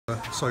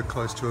so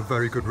close to a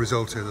very good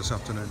result here this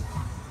afternoon.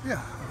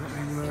 Yeah, I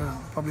think we were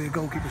probably a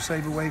goalkeeper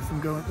save away from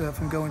going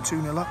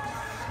 2-0 up.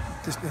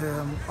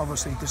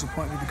 Obviously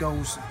disappointed with the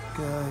goals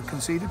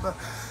conceded, but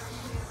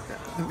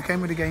I think we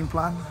came with a game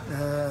plan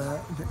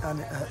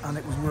and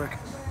it was working.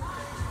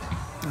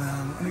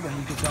 And again,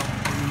 you could tell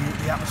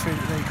the atmosphere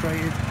that they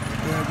created.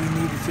 We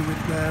needed to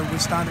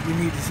withstand it. We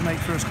needed to make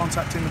first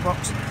contact in the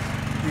box.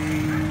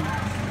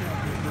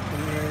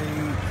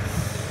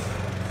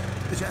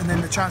 And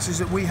then the chances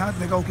that we had,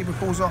 the goalkeeper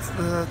pulls off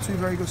 2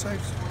 very good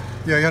saves.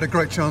 Yeah, you had a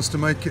great chance to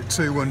make it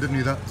 2-1, didn't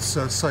you? That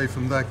save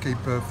from their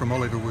keeper, from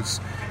Oliver, was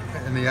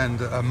in the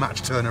end a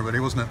match turner, really,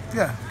 wasn't it?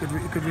 Yeah,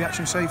 good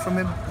reaction save from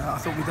him. I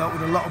thought we dealt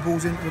with a lot of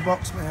balls into the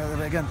box.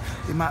 Again,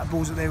 the amount of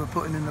balls that they were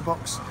putting in the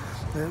box,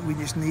 we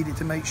just needed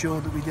to make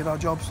sure that we did our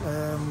jobs,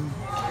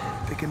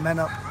 picking men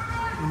up,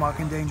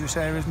 marking dangerous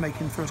areas,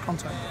 making first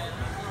contact.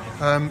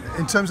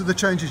 In terms of the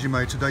changes you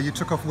made today, you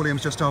took off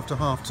Williams just after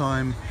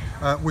half-time.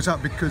 Was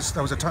that because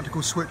that was a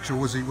tactical switch, or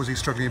was he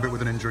struggling a bit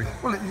with an injury?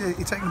 Well,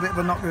 he'd taken a bit of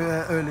a knock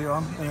earlier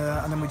on,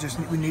 and then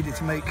we needed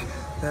to make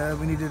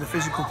we needed a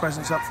physical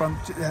presence up front.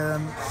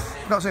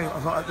 Not saying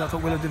I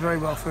thought Willow did very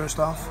well first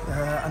half,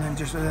 and then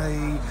just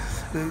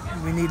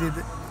we needed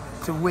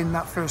to win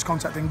that first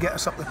contact and get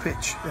us up the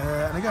pitch.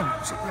 And again,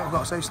 I've got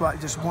to say,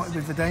 slightly disappointed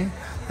with Verdane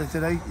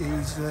today.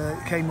 He's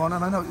came on,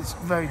 and I know it's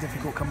very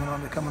difficult coming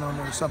on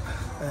as a sub.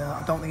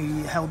 I don't think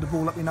he held the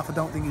ball up enough. I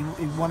don't think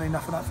he won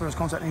enough of that first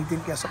contact, and he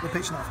didn't get us up the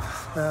pitch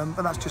enough.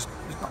 But that's just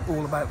not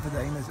all about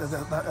Verdane.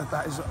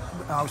 That is,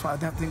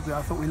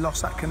 I thought we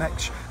lost that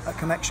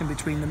connection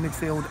between the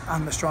midfield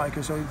and the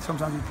striker. So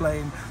sometimes we're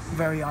playing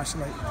very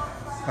isolated.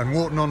 And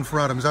Wharton on for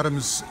Adams.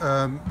 Adams,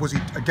 was he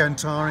again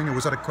tiring, or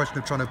was that a question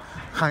of trying to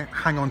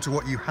hang on to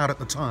what you had at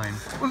the time?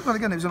 Well,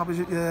 again, it was an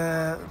opportunity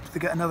to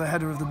get another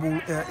header of the ball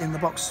in the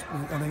box.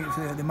 I think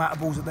the amount of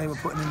balls that they were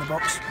putting in the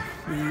box,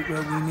 we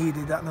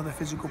needed that another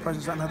physical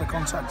presence, that another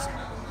contact.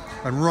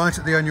 And right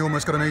at the end, you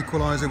almost got an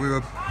equaliser. We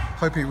were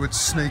hoping it would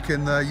sneak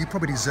in there. You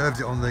probably deserved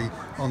it on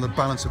the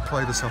balance of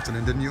play this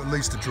afternoon, didn't you? At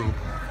least a draw.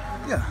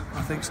 Yeah,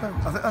 I think so.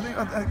 I think,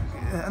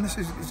 and this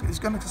is it's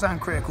going to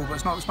sound critical, but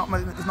it's not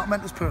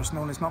meant as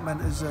personal, and it's not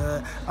meant as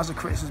a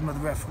criticism of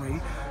the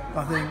referee.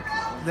 I think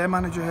their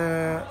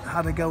manager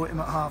had a go at him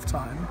at half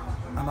time,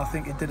 and I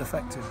think it did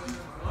affect him.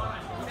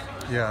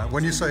 Yeah,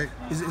 when you say,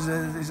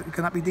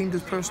 can that be deemed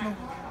as personal?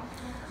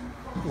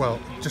 Well,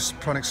 just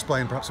trying to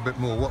explain perhaps a bit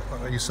more. What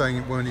are you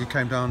saying? When he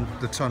came down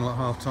the tunnel at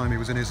half time, he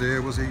was in his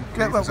ear, was he?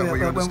 Yeah,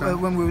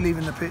 when we were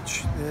leaving the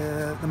pitch,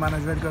 the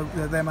manager had to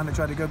go. Their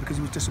manager had to go because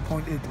he was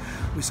disappointed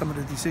with some of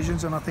the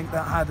decisions, and I think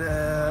that had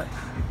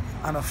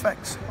an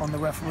effect on the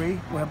referee,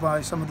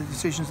 whereby some of the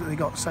decisions that they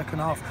got second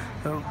half,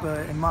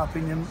 in my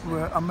opinion,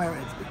 were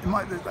unmerited.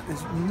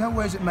 There's no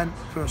ways it meant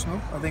personal.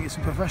 I think it's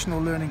a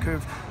professional learning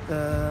curve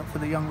for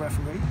the young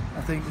referee.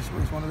 I think it's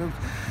one of those.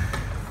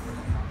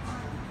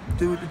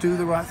 Do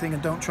the right thing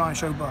and don't try and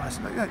show bias.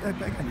 I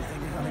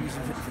think he's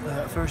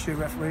a first-year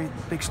referee,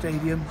 big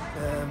stadium,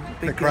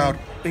 big crowd,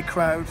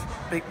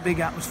 big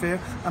atmosphere,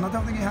 and I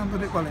don't think he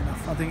handled it well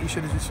enough. I think he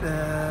should have just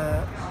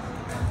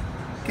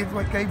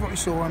gave what he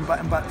saw and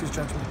backed his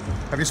judgment.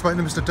 Have you spoken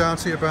to Mr.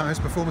 Doughty about his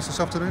performance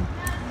this afternoon?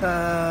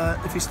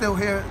 If he's still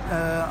here,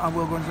 I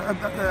will go.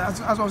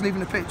 As I was leaving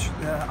the pitch,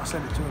 I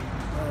said it to him.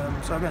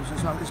 So again,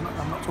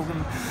 I'm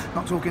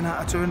not talking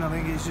out of turn. I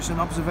think it's just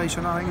an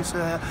observation. I think it's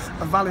a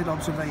valid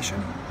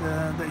observation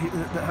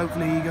that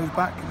hopefully he goes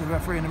back. The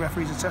referee and the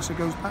referee's assessor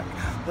goes back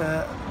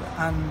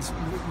and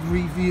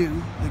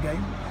review the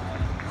game.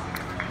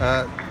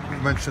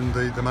 You mentioned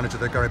the manager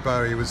there, Gary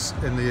Barry. He was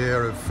in the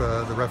ear of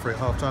the referee at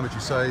half-time, as you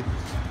say,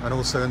 and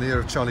also in the ear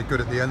of Charlie Good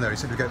at the end there. He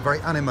seemed to get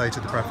very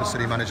animated, the Bradford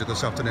City manager,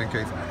 this afternoon,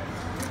 Keith.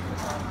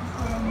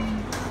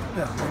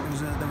 Yeah,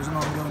 there was an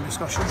ongoing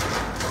discussion.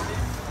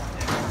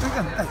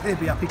 Again, he'd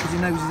be happy because he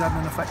knows he's having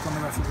an effect on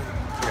the referee.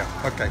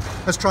 Yeah, okay.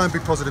 Let's try and be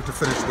positive to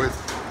finish with.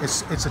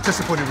 It's a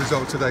disappointing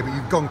result today, but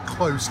you've gone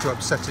close to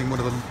upsetting one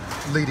of the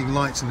leading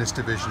lights in this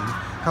division.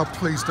 How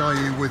pleased are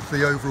you with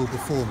the overall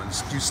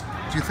performance? Do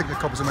you think the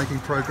Coppers are making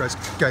progress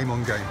game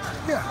on game?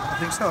 Yeah, I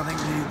think so. I think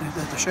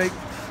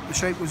the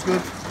shape was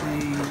good.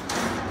 The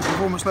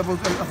performance level,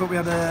 I thought we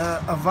had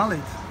a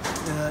valid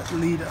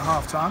lead at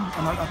half time,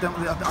 and I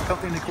don't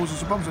think they caused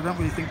us a problem. I don't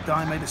really think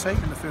Dye made a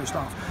save in the first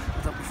half.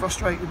 I thought we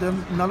frustrated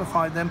them,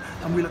 nullified them,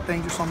 and we looked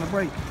dangerous on the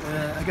break.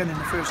 Again, in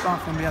the first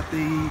half,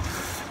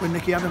 when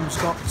Nicky Adams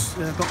got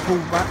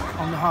pulled back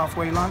on the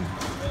halfway line,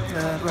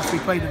 the referee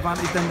played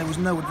advantage. Then there was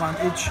no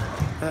advantage,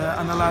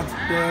 and the lad,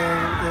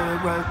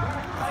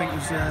 I think it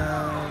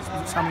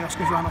was Sammy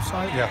Oskars ran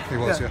offside. Yeah, he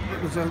was. Yeah.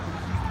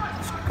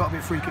 It's got to be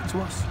a free kick to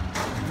us,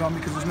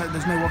 because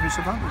there's no obvious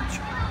advantage.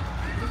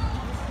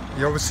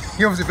 You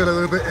obviously feel a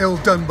little bit ill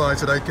done by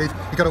today, Keith.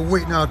 You've got a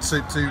week now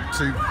to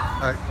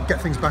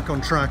get things back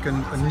on track,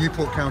 and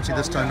Newport County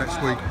this time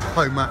next week,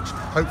 home match,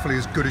 hopefully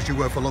as good as you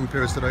were for long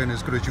periods today and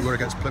as good as you were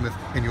against Plymouth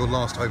in your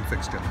last home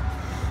fixture.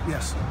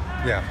 Yes.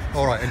 Yeah,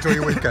 all right, enjoy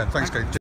your weekend. Thanks, Keith.